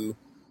to,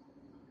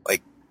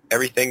 like,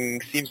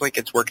 everything seems like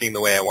it's working the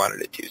way I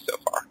wanted it to so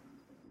far.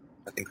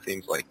 Nothing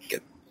seems like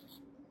it's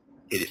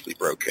hideously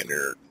broken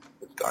or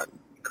it's gone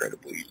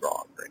incredibly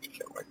wrong or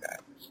anything like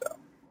that, so.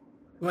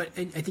 Well,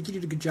 I think you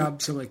did a good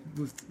job. So, like,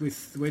 with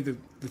the way the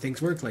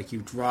things work, like,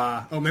 you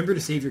draw... Oh, remember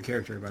to save your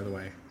character, by the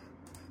way.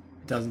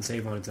 It doesn't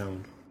save on its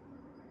own.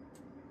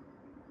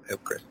 I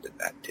hope Chris did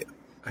that too.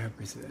 I hope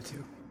Chris did that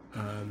too.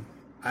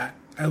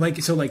 I like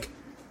it. So, like,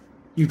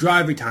 you draw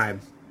every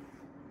time,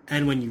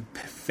 and when you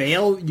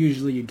fail,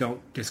 usually you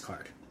don't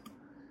discard.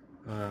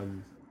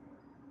 And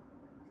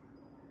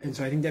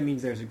so I think that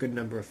means there's a good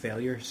number of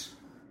failures.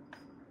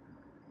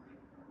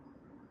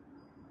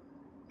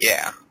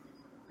 Yeah.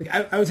 Like,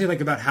 I would say,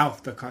 like, about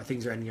half the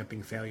things are ending up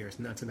being failures,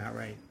 and that's about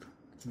right.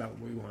 It's about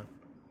what we want.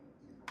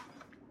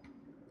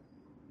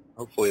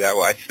 Hopefully that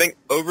will. I think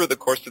over the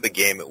course of the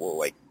game it will,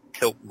 like,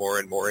 tilt more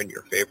and more in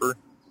your favor,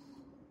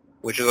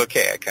 which is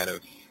okay. I kind of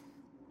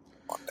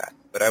want that.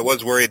 But I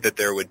was worried that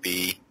there would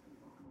be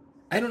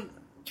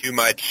too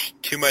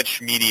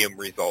much medium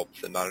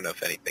results and not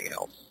enough anything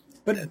else.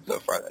 And so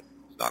far that's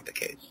not the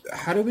case. So.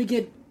 How do we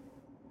get...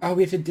 Oh,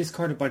 we have to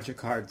discard a bunch of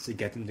cards to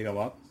get them to go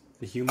up?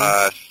 The humor?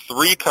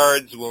 3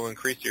 cards will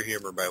increase your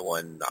humor by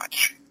 1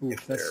 notch.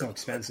 Oof, that's so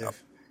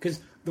expensive.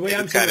 Because the way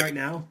I'm seeing it right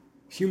now,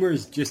 humor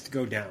is just to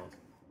go down.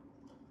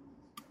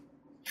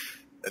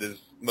 That is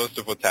most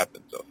of what's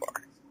happened so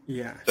far.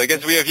 Yeah. So I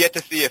guess we have yet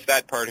to see if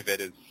that part of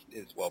it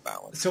is well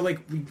balanced. So, like,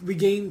 we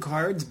gain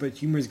cards, but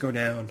humors go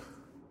down.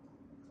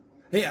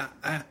 Yeah,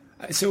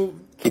 so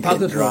Keep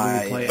Apocalypse it World,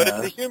 dry, we play, But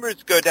if the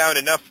humors go down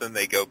enough, then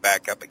they go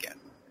back up again.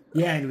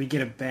 yeah, and we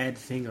get a bad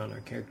thing on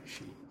our character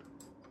sheet.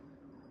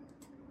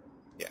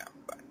 Yeah,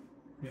 but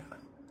Yeah.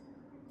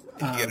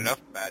 if you get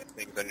enough bad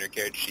things on your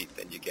character sheet,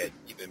 then you get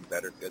even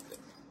better good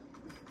things.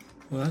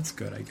 Well, that's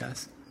good, I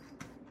guess.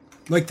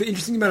 Like, the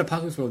interesting thing about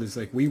Apocalypse World is,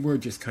 like, we were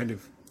just kind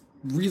of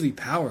really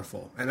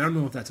powerful. And I don't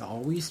know if that's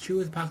always true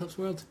with Apocalypse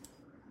World,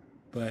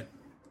 but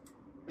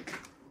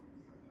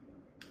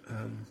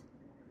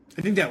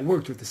I think that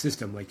worked with the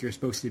system. Like, you're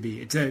supposed to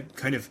be... It's a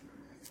kind of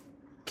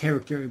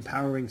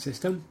character-empowering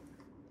system.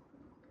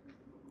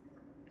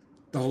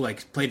 The whole,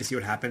 like, play to see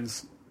what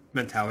happens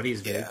mentality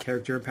is very Yeah.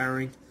 character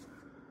empowering.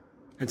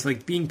 And so,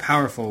 like, being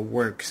powerful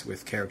works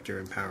with character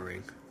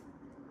empowering.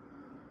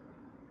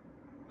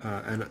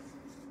 And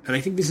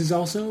I think this is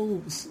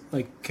also,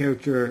 like,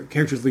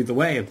 characters lead the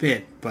way a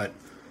bit, but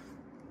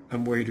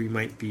I'm worried we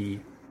might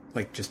be,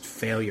 like, just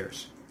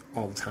failures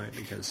all the time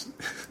because...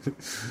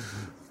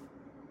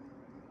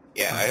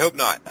 Yeah, I hope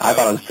not. I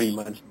thought it was pretty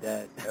much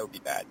dead. That would be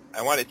bad.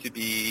 I want it to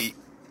be...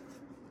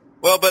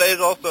 Well, but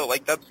it's also,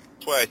 like, that's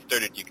why I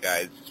started you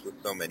guys with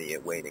so many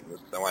at Waning,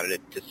 was I wanted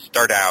it to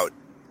start out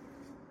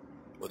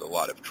with a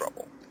lot of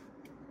trouble.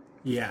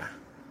 Yeah.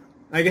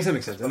 I guess that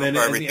makes sense. And then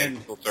Before at the everything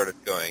end... will start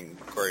going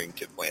according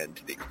to plan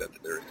to the extent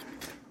that there is.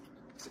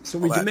 So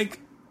we Well, can that-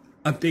 make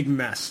a big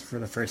mess for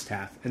the first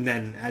half, and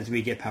then as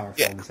we get powerful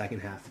Yeah. in the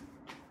second half,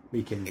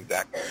 we can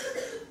Exactly.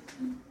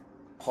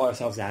 pull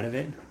ourselves out of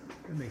it.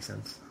 That makes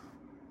sense.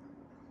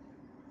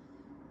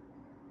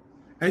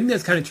 I think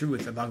that's kind of true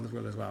with Apocalypse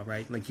World as well,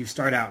 right? Like, you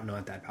start out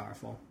not that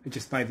powerful. It's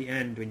just by the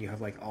end, when you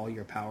have, like, all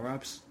your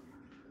power-ups,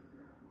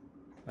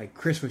 like,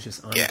 Chris was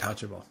just Yeah.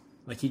 untouchable.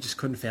 Like, he just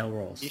couldn't fail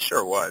rolls. He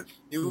sure was.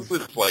 He was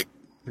like,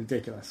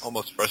 Ridiculous.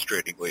 almost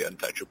frustratingly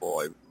untouchable.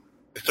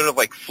 I sort of,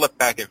 like, flipped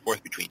back and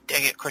forth between,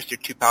 dang it, Chris, you're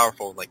too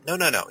powerful, and like, no,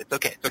 it's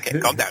okay,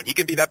 calm down. He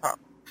can be that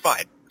powerful.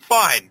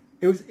 Fine.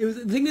 It was,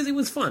 the thing is, it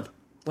was fun.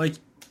 Like,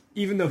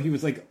 even though he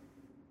was, like,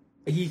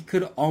 he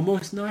could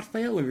almost not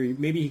fail, or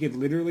maybe he could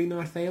literally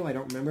not fail, I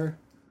don't remember.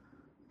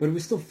 But it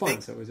was still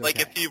fun, so it was okay. Like,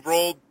 if he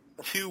rolled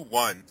 2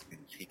 ones,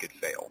 he could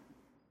fail.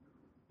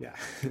 Yeah.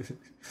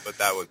 But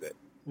that was it.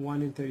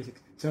 1 in 36.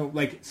 So,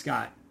 like,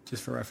 Scott,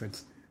 just for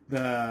reference,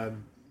 there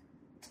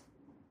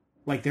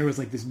was,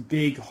 like, this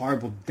big,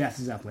 horrible death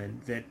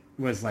zeppelin that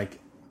was, like,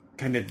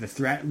 kind of the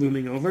threat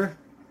looming over.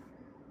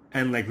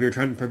 And, like, we were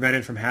trying to prevent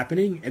it from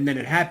happening. And then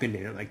it happened,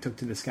 and it, like, took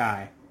to the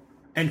sky.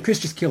 And Chris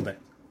just killed it.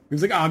 He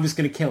was like, oh, I'm just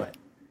going to kill it.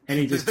 And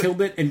he just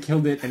killed it. And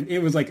it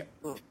was, like,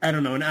 I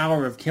don't know, an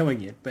hour of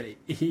killing it. But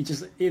it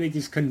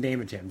just couldn't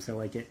damage him. So,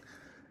 like, it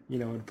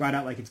brought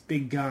out, like, its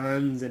big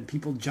guns, and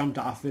people jumped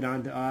off it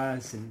onto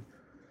us, and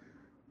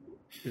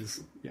it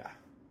was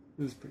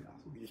pretty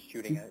awesome. You're just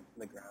shooting at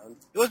the ground.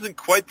 It wasn't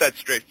quite that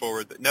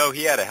straightforward. No,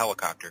 he had a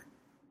helicopter.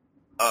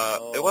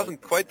 It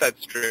wasn't quite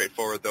that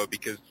straightforward, though,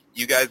 because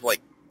you guys, like,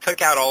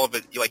 took out all of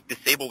it. You, like,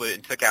 disabled it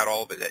and took out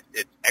all of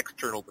its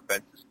external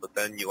defenses, but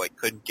then you, like,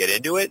 couldn't get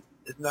into it?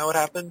 Isn't that what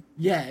happened?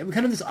 Yeah, it was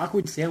kind of this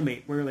awkward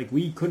stalemate where, like,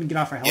 we couldn't get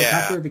off our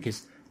helicopter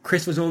because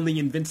Chris was only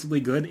invincibly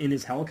good in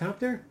his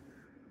helicopter.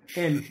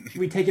 And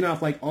we'd taken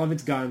off, like, all of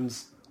its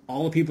guns,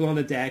 all the people on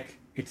the deck,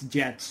 its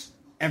jets,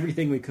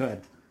 everything we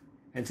could.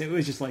 And so it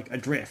was just, like,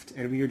 adrift,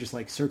 and we were just,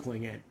 like,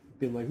 circling it,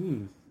 being like,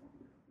 You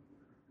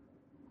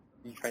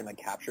try and like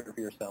capture it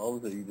for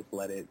yourselves, or you just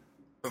let it?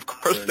 Of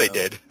course they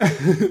did.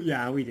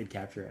 Yeah, we did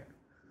capture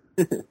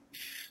it.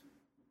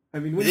 I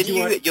mean, what Didn't did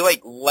you want? you,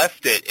 like,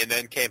 left it and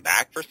then came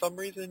back for some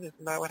reason?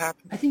 Isn't that what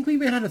happened? I think we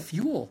ran out of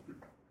fuel.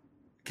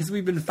 Because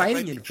we've been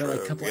fighting might it be for, like, a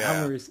true, couple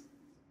yeah. hours.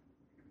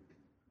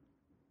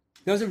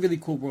 That was a really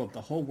cool world.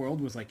 The whole world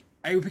was, like,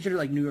 I pictured it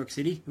like New York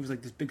City. It was,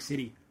 like, this big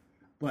city.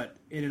 But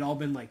it had all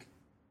been, like,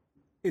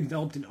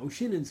 enveloped in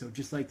ocean, and so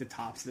just, like, the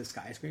tops of the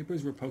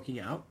skyscrapers were poking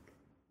out.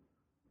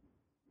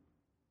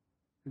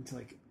 And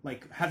so,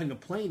 like having a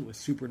plane was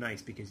super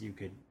nice because you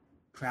could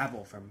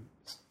travel from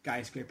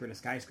skyscraper to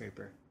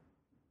skyscraper.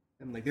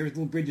 And, like, there was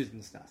little bridges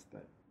and stuff,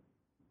 but...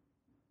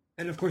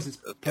 And, of course, it's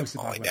Those kept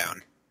falling post-apocalyptic.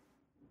 down.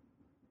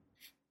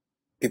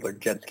 People are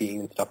jet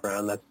skiing and stuff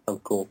around. That sounds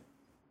cool.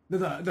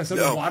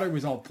 The water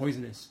was all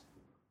poisonous.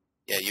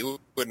 Yeah, you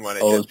wouldn't want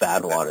to. Oh, it was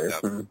bad water.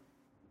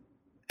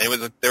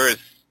 And there was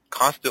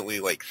constantly,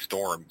 like,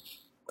 storms.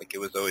 Like, it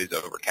was always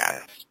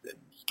overcast and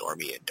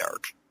stormy and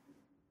dark.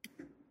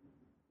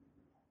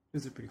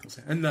 This is a pretty cool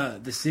set. And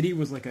the city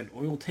was like an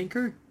oil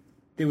tanker.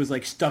 It was,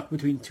 like, stuck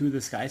between two of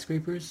the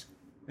skyscrapers,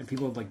 and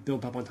people had, like,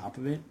 built up on top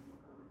of it.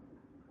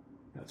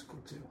 That was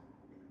cool, too.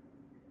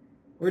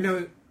 Or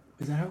no,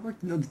 is that how it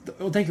worked? No, the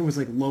oil tanker was,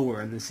 like,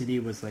 lower, and the city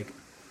was, like,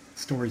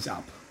 stories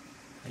up,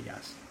 I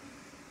guess.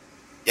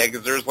 Yeah,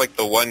 because there was, like,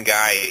 the one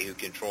guy who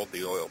controlled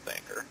the oil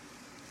tanker.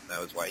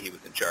 That was why he was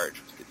in charge,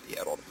 was because he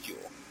had all the fuel.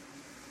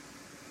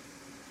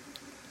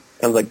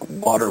 Sounds like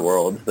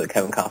Waterworld, the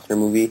Kevin Costner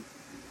movie.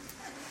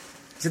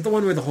 Is it the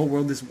one where the whole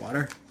world is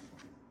water?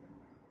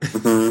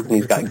 Mm-hmm.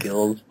 He's got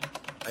gills.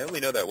 I only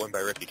know that one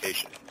by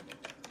reputation.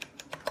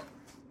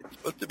 It's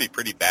supposed to be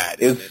pretty bad.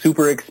 It was isn't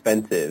super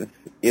expensive.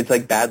 It's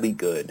like badly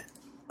good.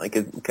 Like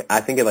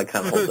I think it like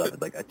kind of holds up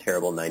as like a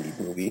terrible '90s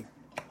movie.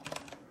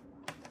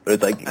 But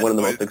it's like one of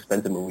the most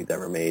expensive movies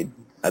ever made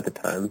at the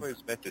time. I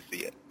was meant to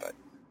see it, but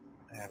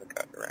I haven't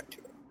gotten around to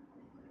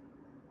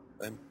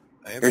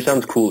it. Yours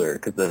sounds cooler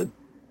because the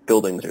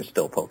buildings are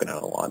still poking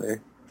out of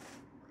water.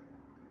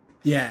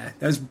 Yeah,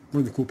 that was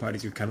one of the cool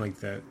parts. You're kind of like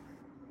the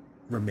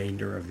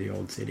remainder of the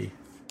old city.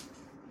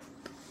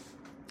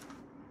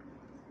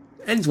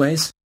 Ends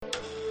ways.